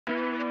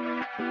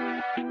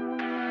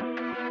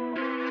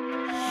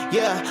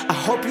Yeah, I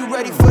hope you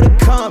ready for the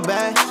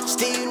comeback.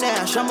 Steve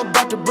Nash, I'm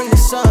about to bring the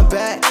sun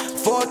back.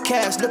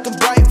 Forecast looking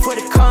bright for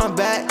the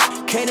comeback.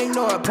 Can't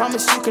ignore it,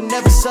 promise you can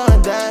never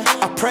sun that.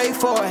 I pray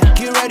for it,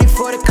 get ready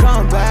for the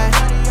comeback.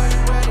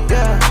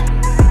 Yeah,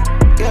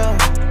 yeah,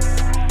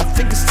 I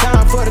think it's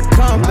time for the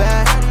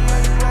comeback.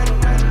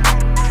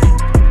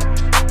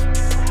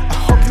 I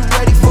hope you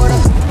ready for the...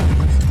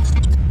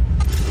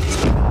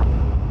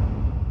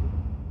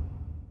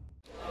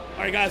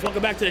 Alright guys,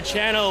 welcome back to the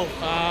channel.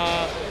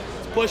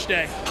 It's push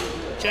day.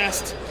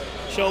 Chest,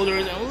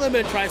 shoulders, and a little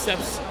bit of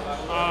triceps.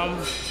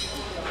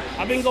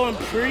 I've been going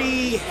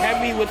pretty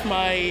heavy with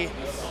my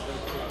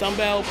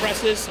dumbbell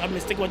presses. I've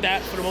been sticking with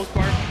that for the most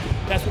part.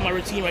 That's what my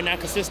routine right now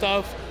consists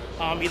of.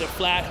 Either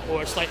flat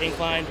or slight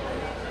incline.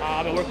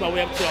 I've been working my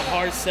way up to a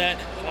hard set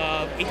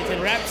of 8 to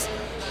 10 reps.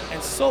 And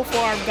so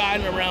far I've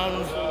gotten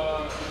around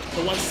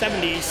the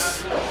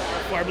 170s,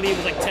 where I believe it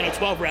was like 10 or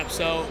 12 reps.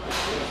 So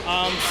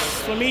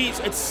for me,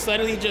 it's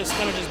slightly just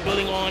kind of just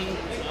building on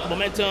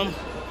momentum,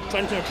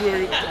 trying to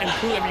improve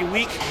every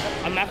week.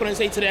 I'm not going to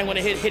say today I'm going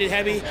to hit it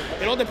heavy.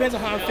 It all depends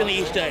on how I'm feeling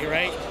each day,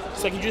 right?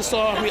 So like you just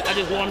saw, I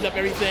just warmed up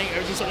everything.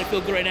 Everything's starting to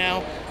feel good right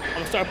now. I'm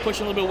going to start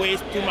pushing a little bit of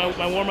weights through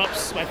my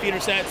warm-ups, my feeder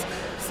sets,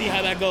 see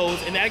how that goes.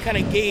 And that kind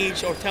of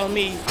gauge or tell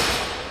me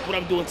what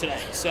I'm doing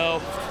today.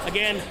 So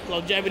again,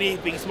 longevity,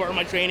 being smart in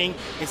my training,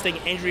 and staying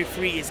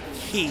injury-free is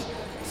key.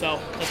 So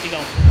let's get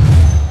going.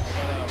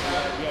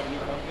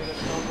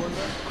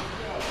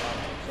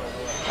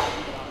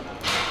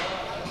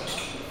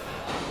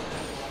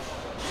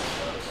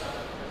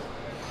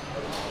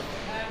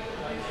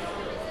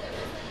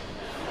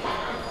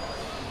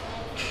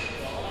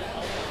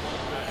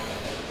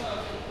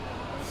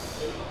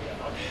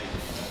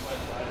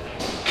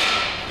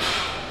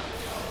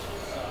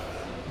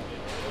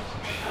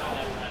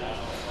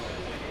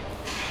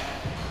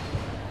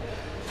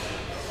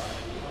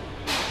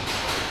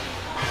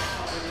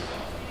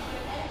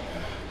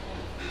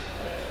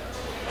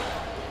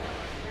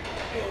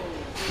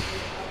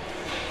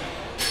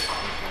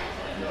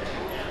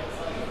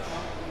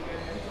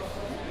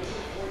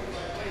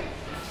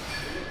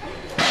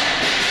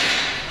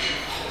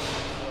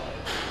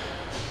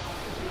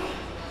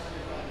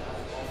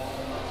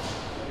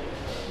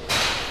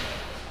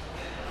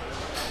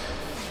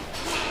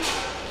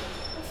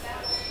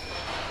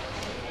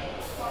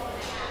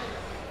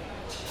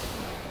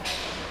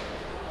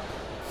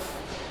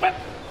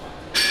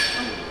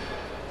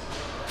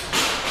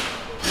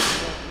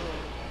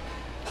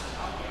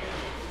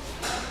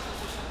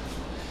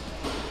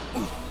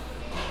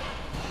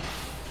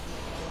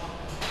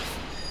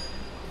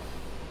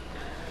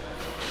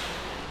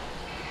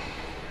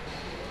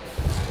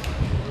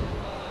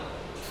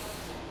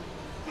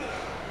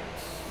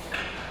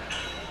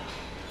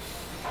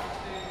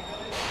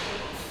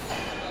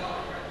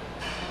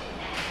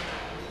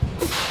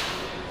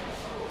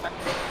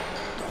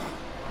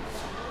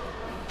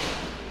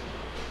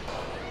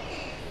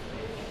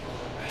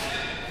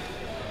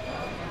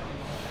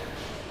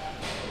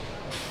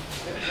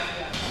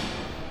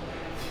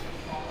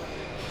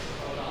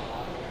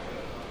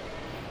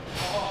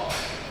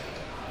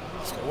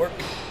 Work.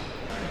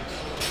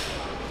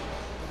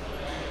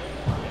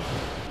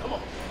 Come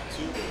on.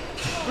 2,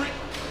 3.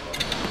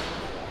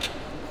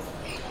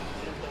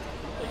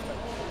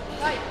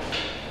 Right.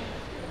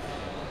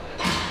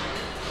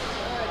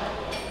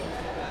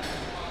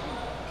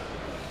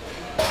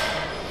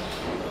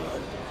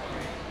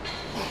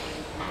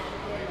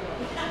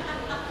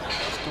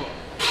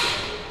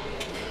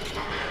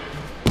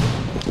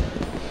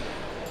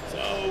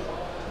 So,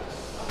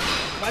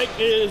 Mike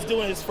is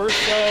doing his first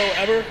show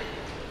ever.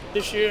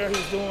 This year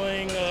he's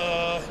doing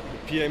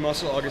PA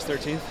Muscle, August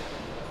 13th.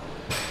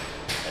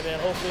 And then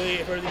hopefully,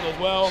 if everything goes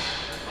well,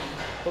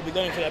 we'll be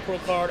going to that pro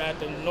card at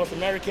the North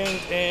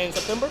Americans in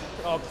September.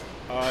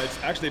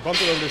 It's actually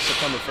bumped it over to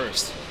September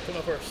 1st.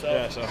 September 1st. So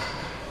yeah, so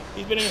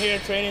he's been in here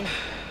training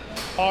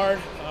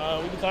hard.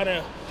 We've been kind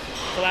of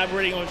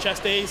collaborating on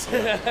chest days.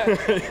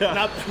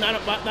 Yeah.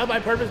 not by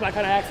purpose, by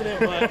kind of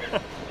accident, but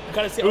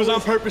kind of. It was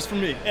on purpose for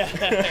me. Yeah.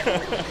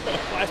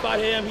 I spot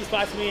him, he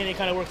spots me, and it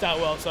kind of works out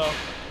well. So.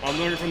 I'm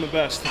learning from the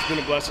best. It's been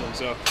a blessing,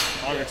 so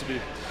honored to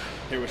be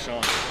here with Shaun.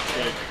 It's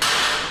great.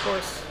 Of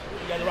course,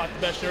 you guys rock the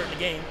best shirt in the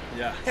game.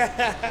 Yeah.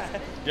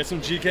 Get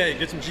some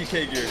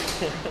GK gear.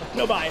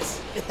 No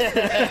bias.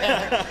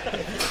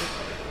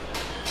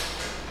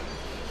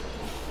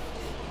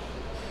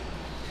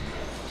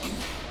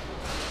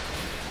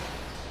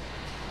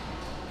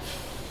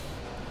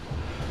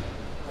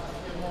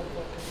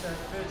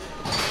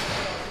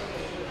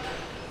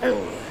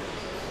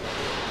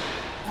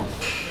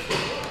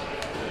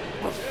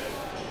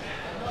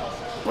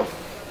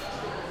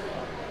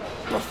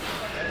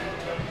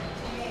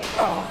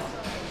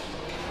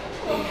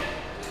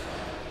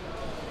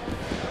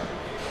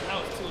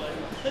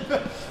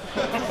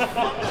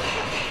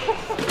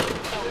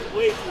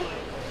 Way too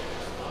late.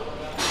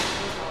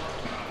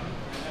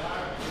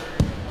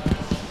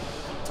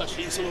 Touch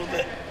these a little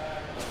bit.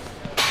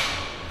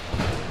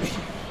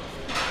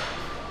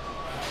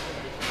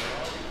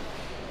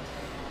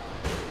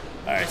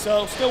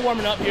 so still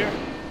warming up here.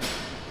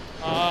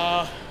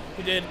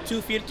 We did 2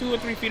 or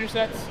 3 feeder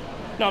sets.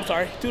 No, I'm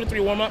sorry, 2 to 3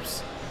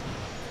 warm-ups.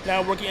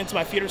 Now working into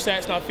my feeder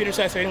sets. Now feeder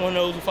sets, if anyone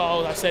knows who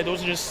follows, I said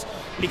those are just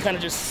me kind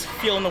of just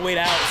feeling the weight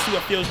out, see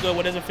what feels good,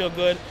 what doesn't feel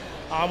good.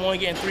 I'm only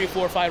getting 3,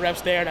 4, 5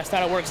 reps there. That's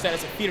not a work set,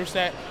 it's a feeder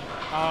set.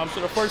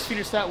 So the first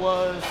feeder set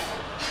was,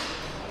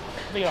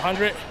 I think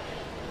 100.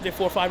 Did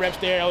 4 or 5 reps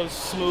there, that was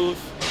smooth.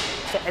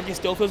 So everything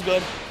still feels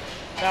good.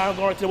 Now I'm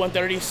going right to the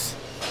 130s.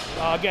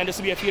 Again, this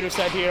will be a feeder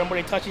set here. I'm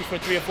running touchy for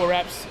 3 or 4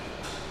 reps,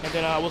 and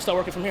then we'll start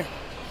working from here.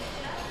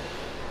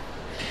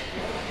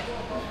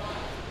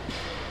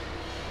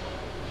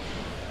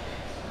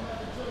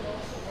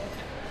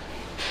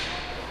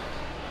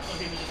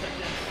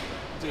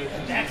 Dude.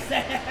 That's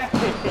it.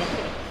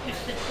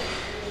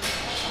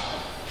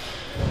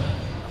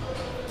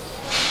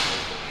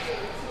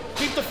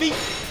 Keep the feet.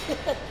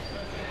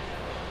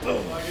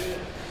 Boom.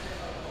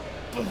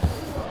 Boom.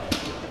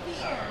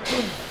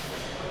 Boom.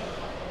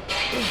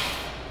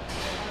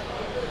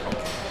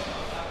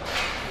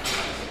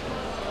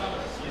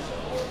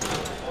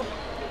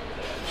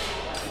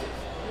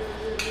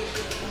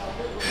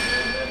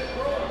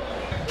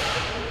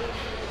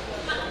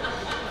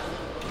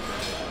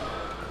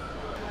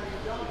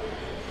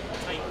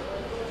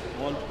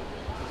 One,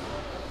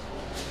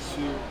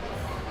 2,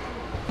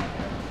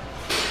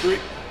 3.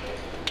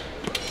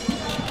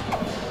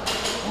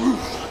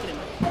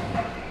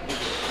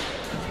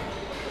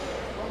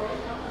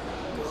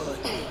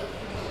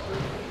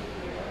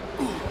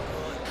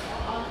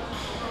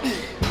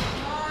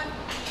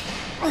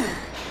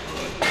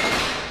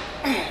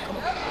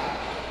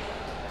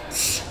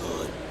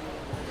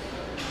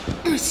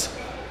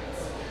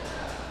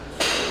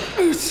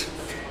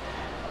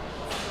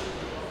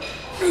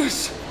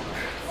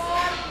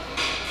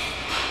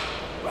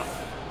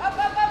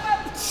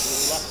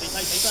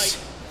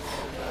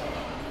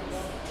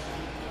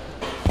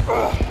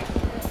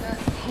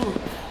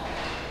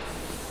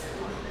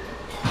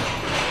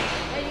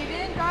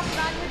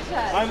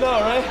 I know,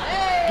 right?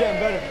 Hey. Getting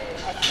better.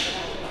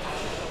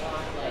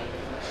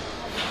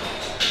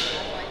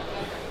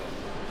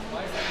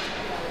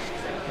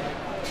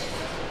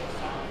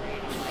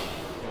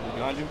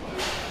 Behind you?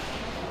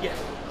 Yeah.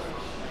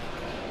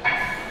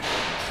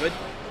 Good?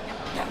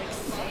 That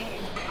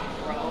insane,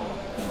 bro.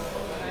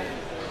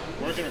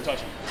 Working or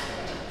touching?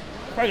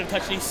 Probably gonna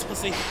touch these. Let's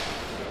see.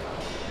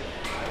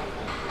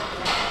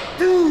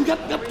 Dude, yep.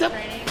 Almost.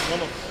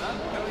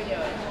 What are we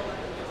doing?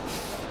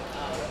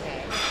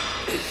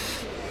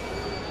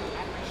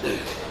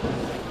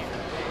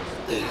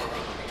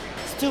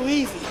 It's too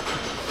easy.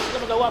 I'm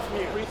gonna go up from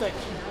here. What do you think?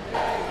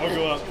 I'll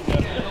go up.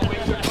 Yeah.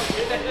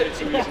 Did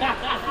you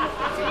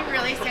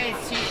really say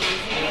it's too easy?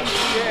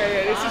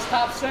 Yeah, this is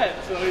top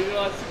set, so you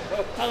know.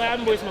 I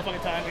haven't wasted my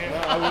fucking time here. No,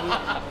 I wouldn't.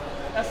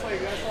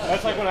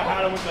 That's like when I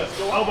had him with this.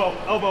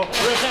 Elbow,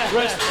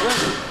 wrist.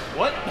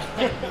 What?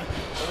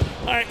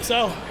 All right,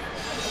 so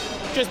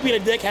just being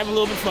a dick, having a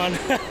little bit of fun.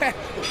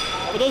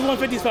 But those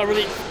 150s felt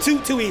really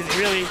too easy,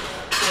 really.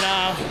 And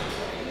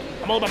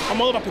I'm all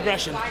about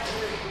progression.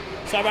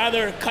 So I'd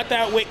rather cut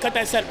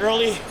that set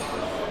early.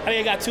 I think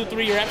I got 2,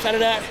 3 reps out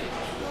of that.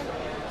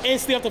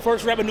 Instantly off the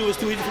first rep, I knew it was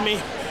too easy for me.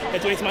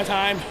 It's wasting my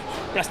time,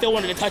 but I still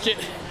wanted to touch it.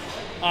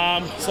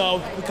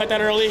 So we cut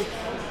that early.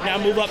 Now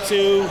move up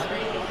to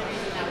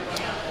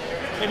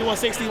maybe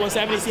 160,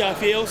 170, see how it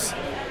feels.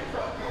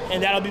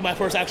 And that'll be my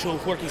first actual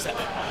working set.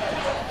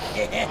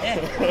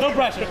 No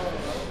pressure.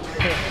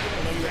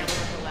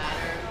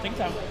 Take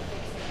your time.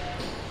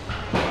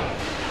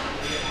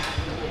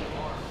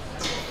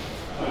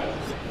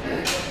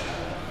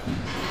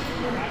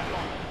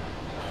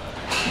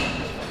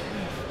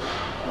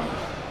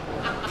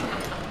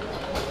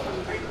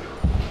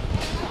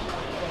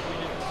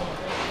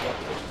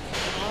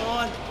 Come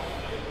on.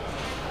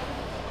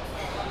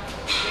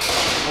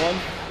 1,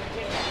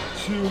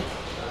 2,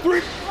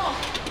 3.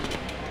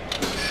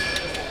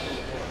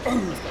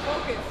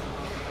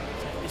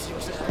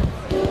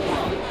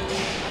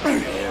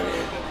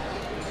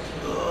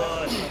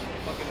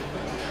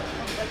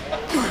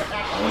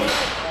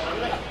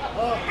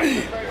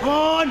 Come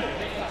on!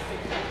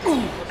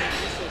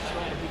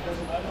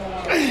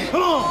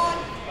 Come on!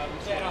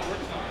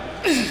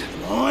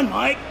 Come on,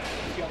 Mike!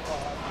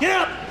 Get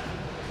up!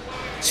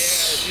 Yeah,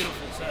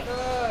 beautiful set.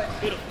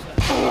 Beautiful set.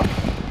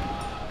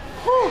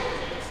 Whew.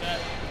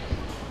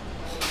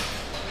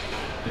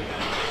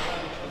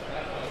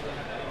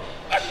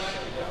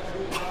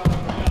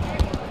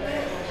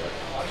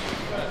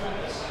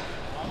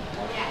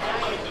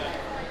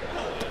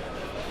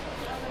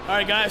 All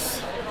right,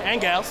 guys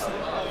and gals.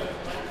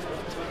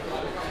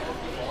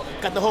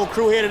 Got the whole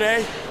crew here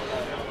today.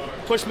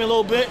 Pushed me a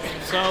little bit,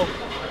 so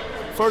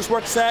first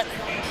work set,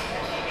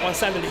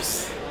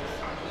 170s.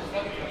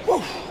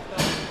 Woo!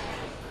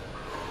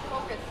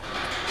 Focus.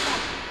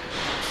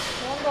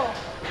 One goal.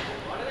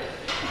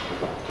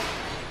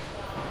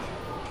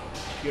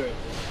 Good.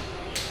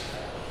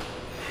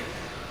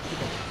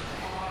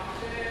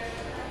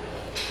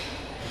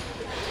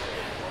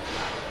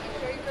 Make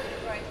sure you put it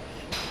right.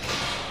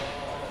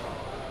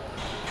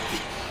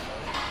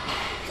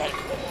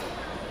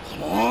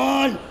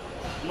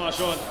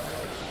 going.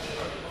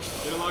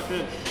 Get it locked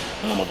in.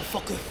 Oh,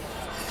 motherfucker.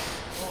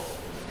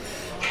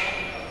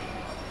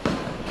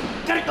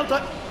 Got it, don't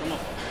touch. Come on.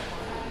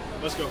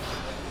 Let's go.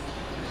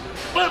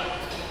 Boop.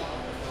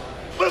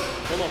 Boop.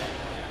 Come on.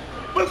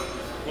 Boop.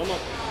 Come on.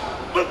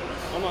 Boop.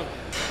 Come on.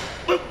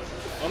 Boop.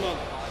 Come on.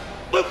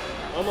 Boop.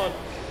 Come on.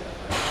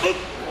 Boop.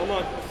 Come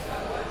on.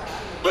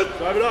 Boop.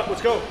 Drive it up.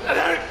 Let's go.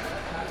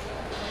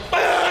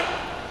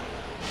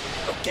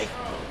 Okay.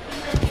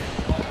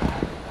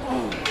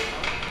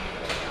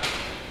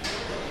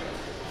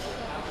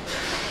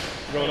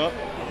 Going up?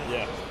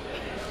 Yeah.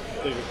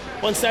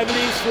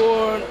 170s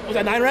for, was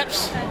that 9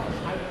 reps?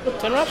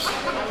 10 reps?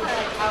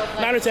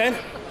 9 or 10.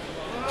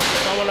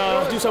 I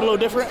want to do something a little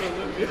different.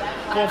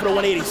 Going for the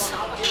 180s.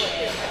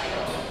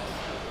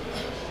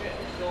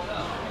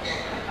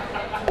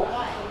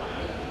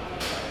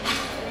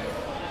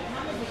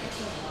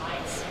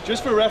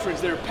 Just for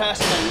reference, they're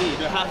past my knee.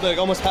 They're like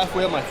almost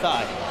halfway up my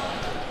thigh.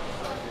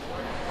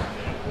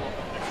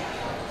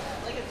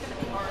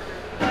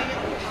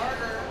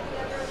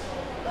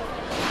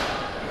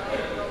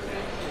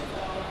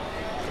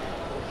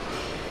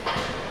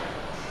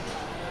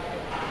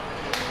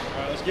 All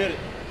right, let's get it.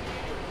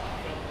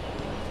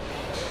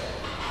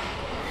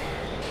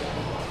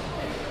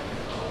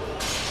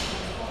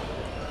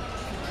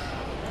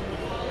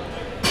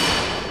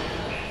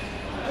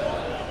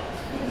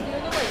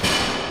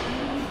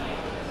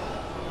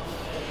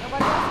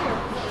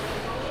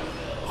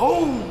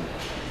 Oh!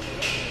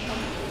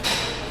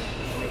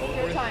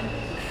 Your time.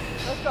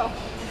 Let's go.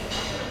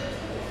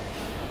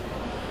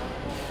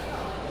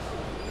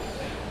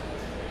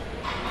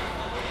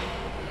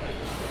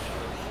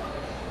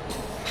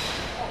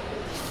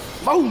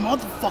 Oh,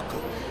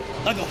 motherfucker.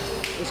 Let go.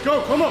 Let's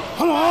go. Come on.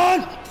 Come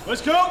on!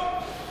 Let's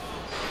go.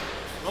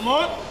 Come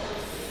on.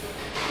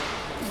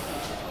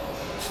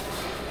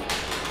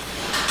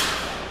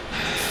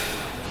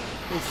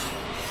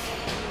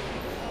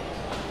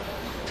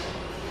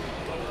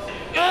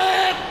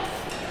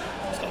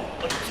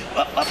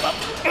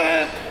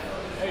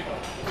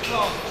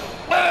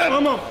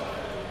 Come on.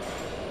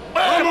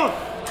 Come on.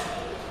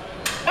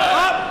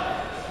 Up.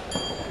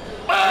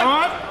 All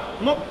right.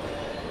 Come on.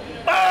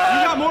 You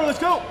got more. Let's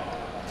go.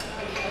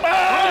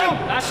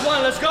 That's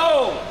one, let's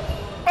go!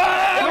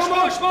 Push,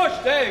 push, push!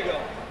 There you go.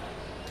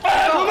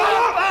 Come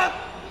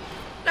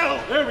on.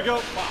 There we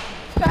go.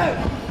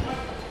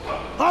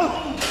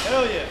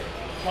 Hell yeah.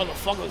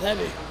 Motherfucker was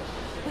heavy.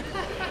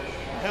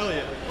 Hell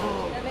yeah.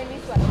 That made me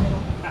sweat a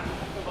little.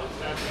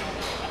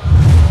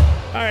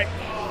 All right.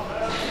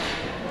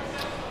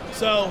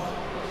 So,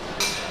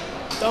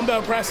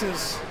 dumbbell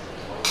presses.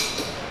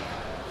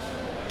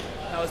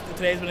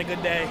 Today's been a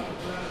good day.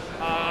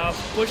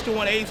 Pushed to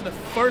 180 for the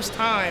first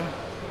time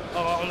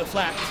on the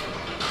flat.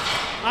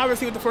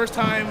 Obviously, with the first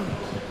time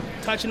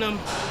touching them,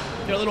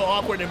 they're a little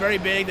awkward. They're very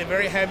big. They're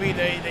very heavy.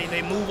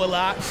 They move a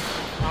lot.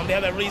 They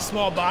have that really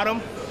small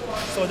bottom,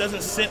 so it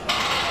doesn't sit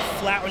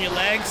flat on your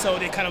legs, so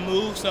they kind of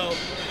move. So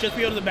just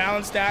be able to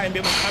balance that and be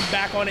able to come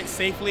back on it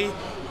safely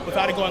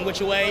without it going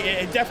which way.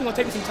 It definitely will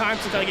take me some time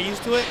to kind of get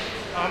used to it.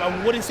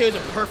 I wouldn't say it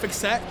was a perfect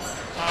set.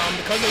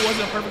 Because it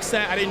wasn't a perfect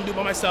set, I didn't do it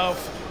by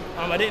myself.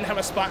 I didn't have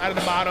a spot out of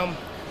the bottom.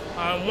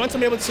 Once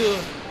I'm able to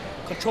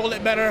control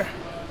it better,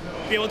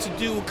 be able to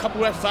do a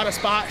couple reps without a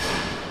spot,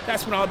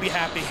 that's when I'll be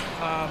happy.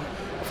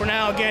 For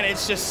now, again,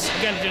 it's just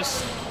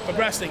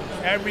progressing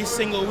every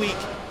single week,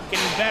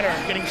 getting better,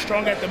 getting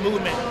stronger at the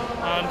movement.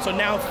 So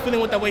now feeling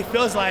what that weight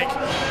feels like,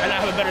 and I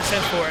have a better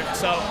sense for it.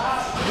 So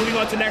moving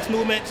on to the next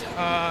movement,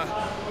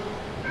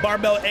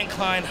 barbell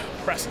incline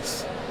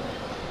presses.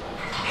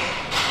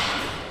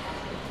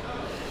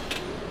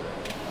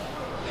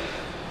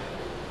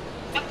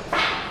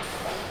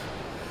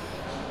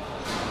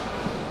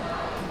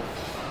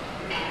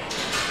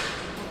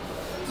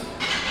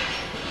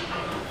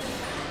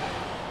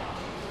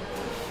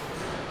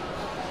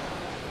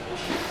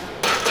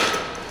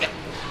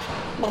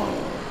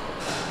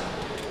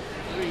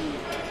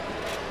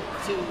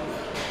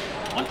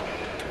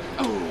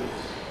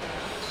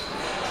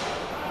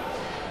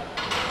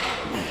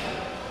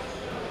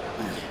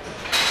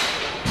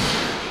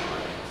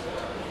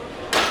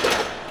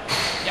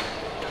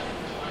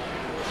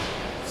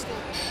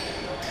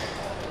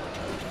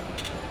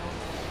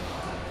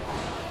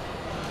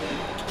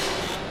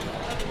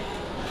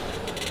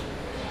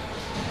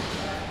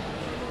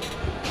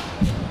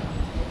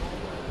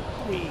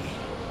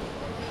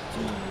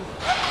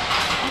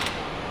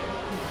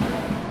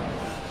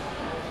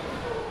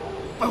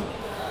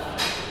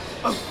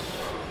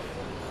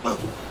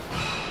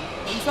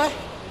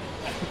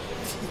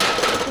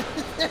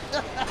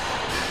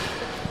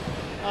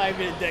 I've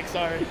been a dick,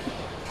 sorry.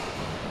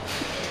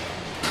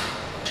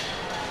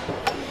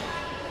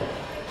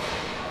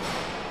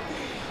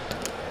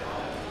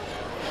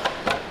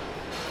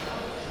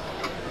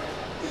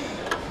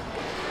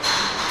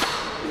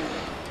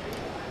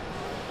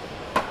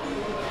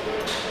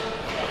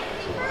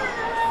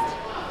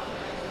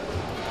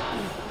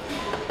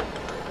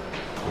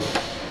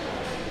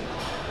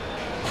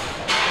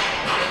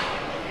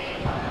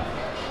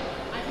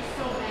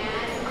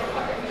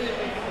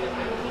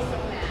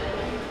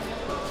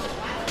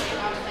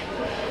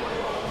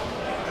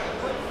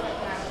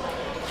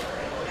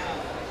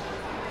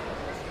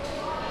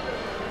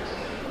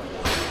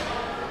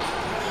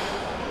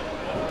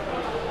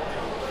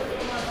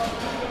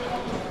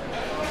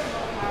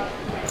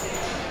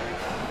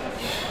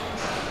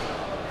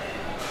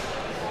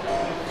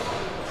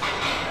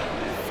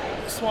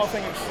 small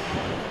fingers.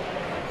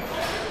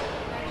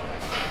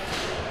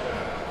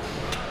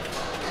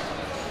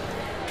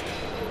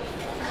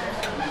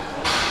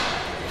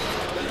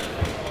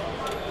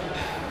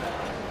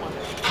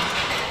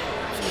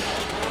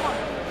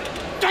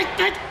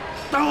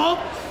 Throw up.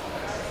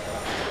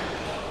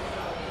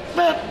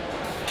 Boop.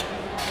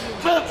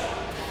 Boop.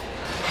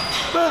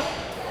 Boop.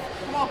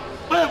 Come on.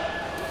 Boop.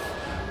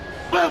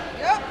 Boop.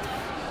 Yep.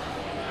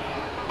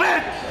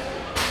 Boop.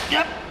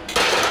 Yep.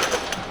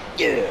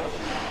 Yeah.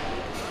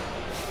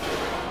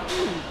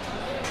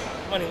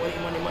 Money, money,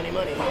 money, money,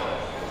 money.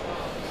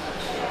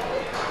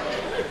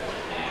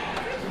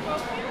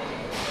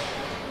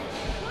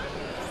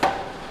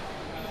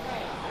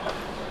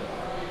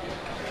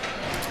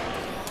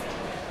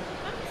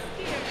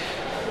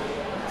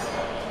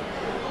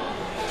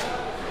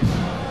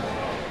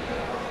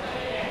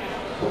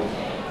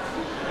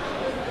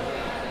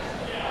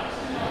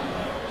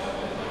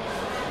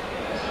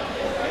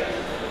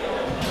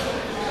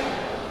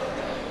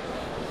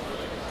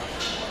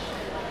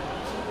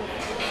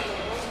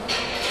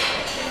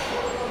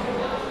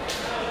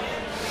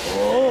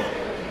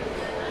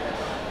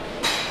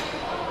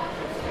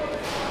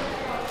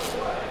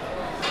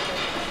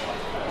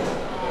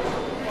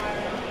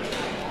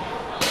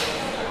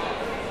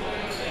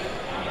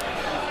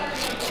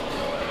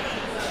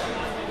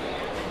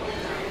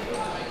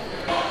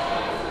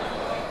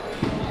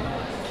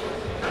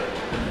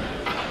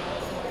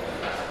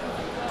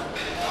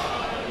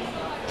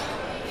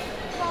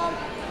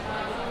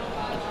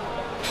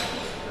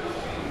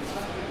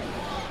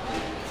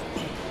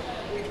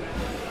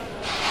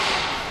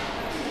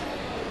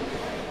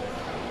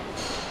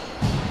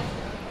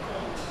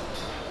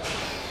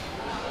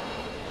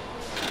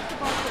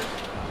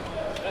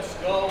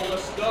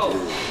 Let's go.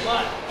 Come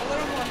on. A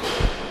little more. A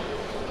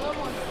little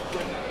more.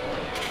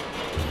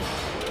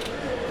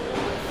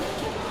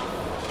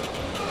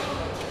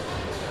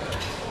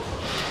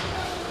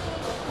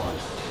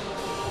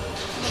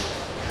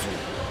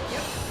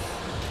 Yep.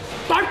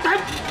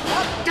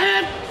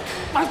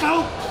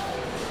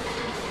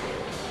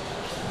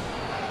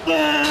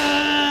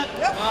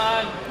 Come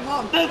on. Come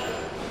on.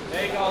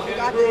 There you go. Get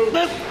Got the groove.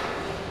 this.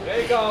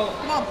 There you go.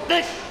 Come on.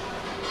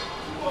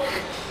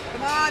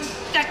 Come on.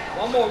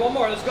 One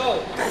more. Let's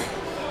go.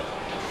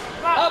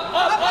 Up.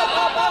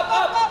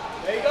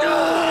 There you go.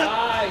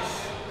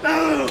 Nice.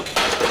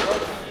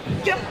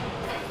 Yep.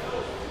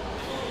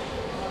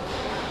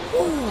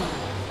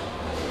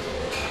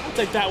 I'll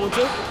take that one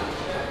too.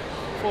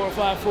 4,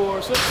 5,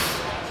 4, 6.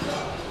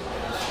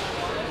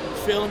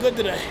 Feeling good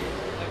today.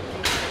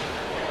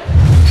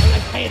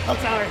 I'm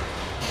sorry.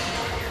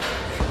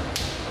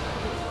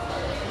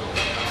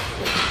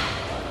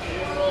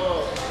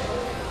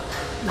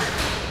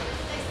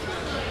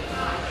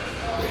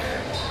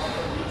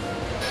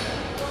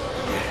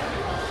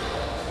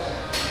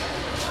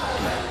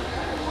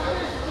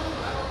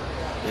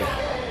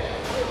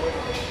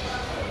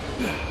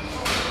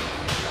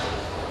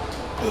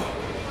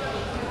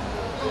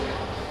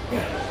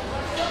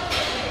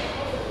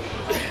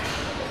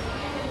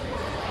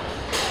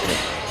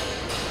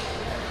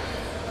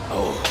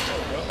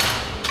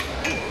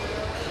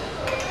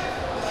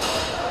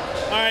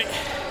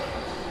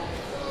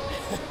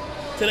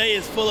 Today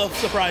is full of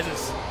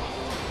surprises.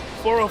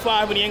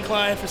 405 with the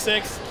incline for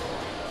 6.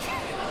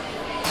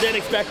 Didn't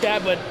expect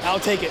that, but I'll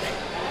take it.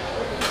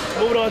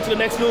 Moving on to the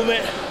next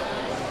movement,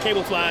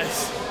 cable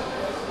flies.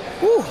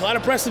 Whew, a lot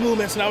of pressing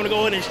movements, and I'm gonna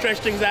go in and stretch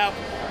things out,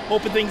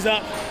 open things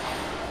up,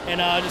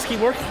 and just keep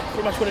working.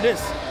 Pretty much what it is.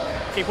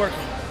 Keep working.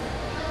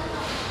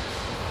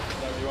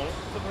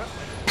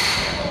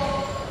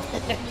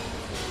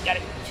 Got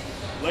it.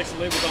 Legs and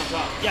labels on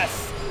top.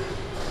 Yes.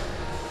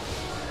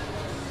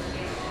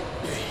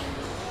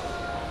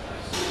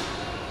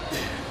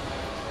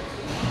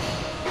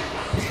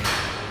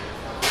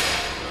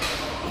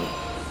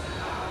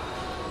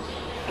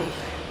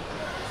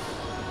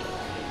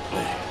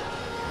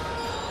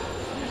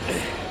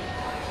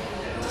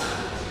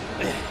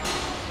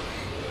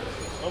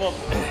 Come on.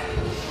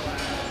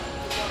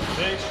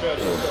 Big stretch.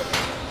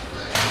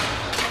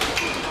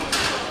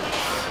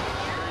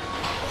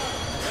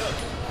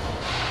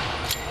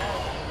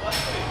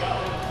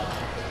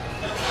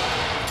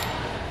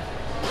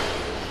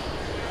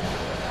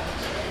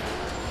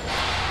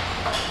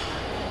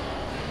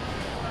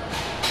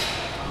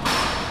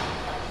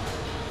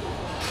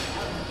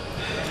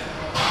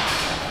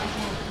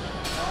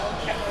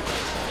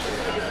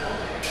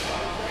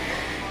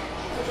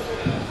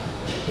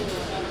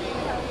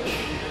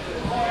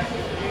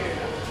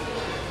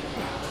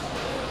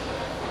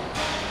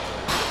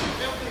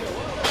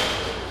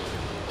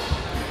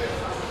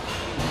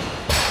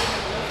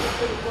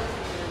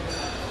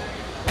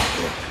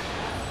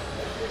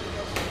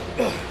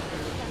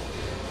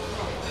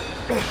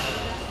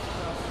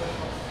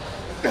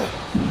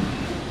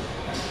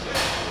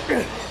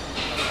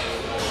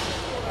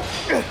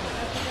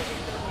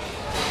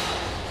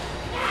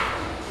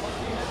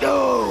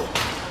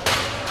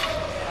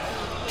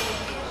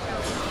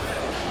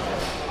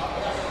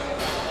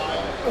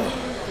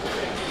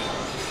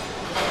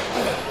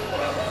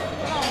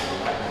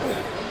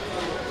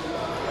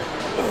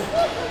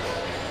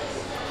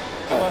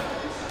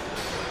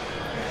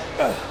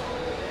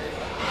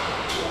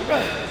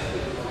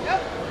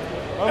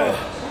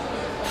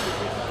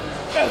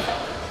 Come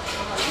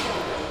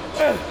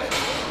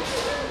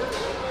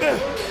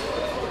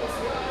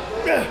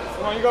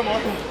on, you got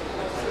more.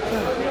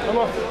 Come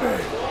on.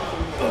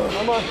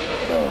 Come on.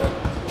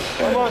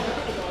 Come on.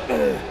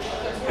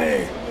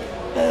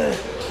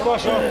 Come on,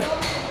 Shaun.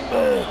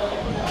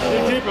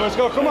 Dig deeper, let's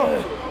go, come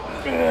on.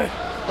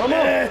 Come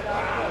on.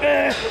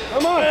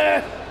 Come on.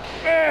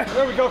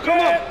 There we go, come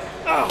on.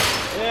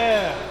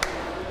 Yeah.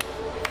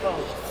 Oh,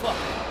 fuck.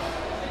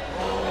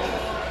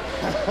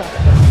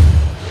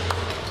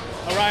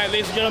 All right,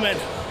 ladies and gentlemen,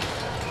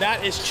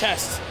 that is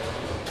chest.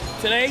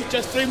 Today,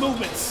 just 3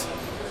 movements.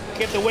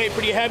 Kept the weight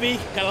pretty heavy,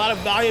 got a lot of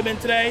volume in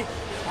today.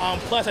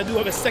 Plus, I do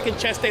have a second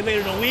chest day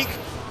later in the week.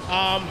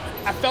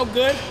 I felt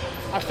good.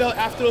 I felt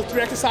after those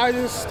 3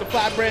 exercises, the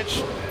flat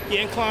bench, the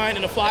incline,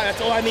 and the fly,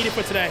 that's all I needed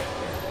for today.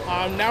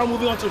 Now we're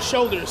moving on to the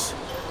shoulders.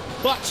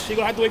 But you're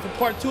gonna have to wait for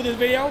part 2 of this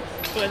video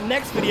for the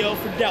next video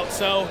for delts.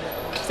 So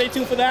stay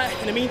tuned for that.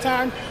 In the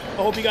meantime, I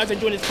hope you guys are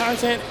enjoying this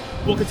content.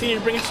 We'll continue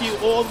to bring it to you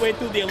all the way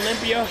through the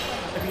Olympia.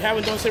 If you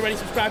haven't done so already,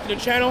 subscribe to the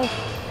channel.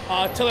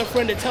 Tell a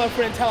friend to tell a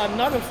friend, tell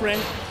another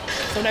friend.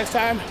 Until next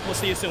time, we'll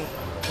see you soon.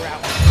 We're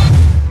out.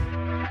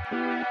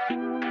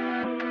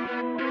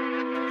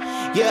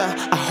 Yeah,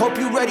 I hope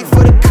you're ready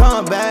for the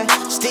comeback.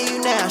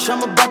 Steve Nash,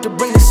 I'm about to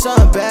bring the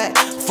sun back.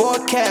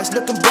 Forecast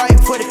looking bright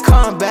for the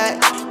comeback.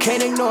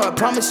 Can't ignore it,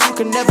 promise you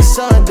can never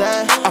sun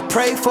that. I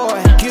pray for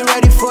it, get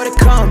ready for the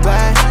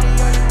comeback.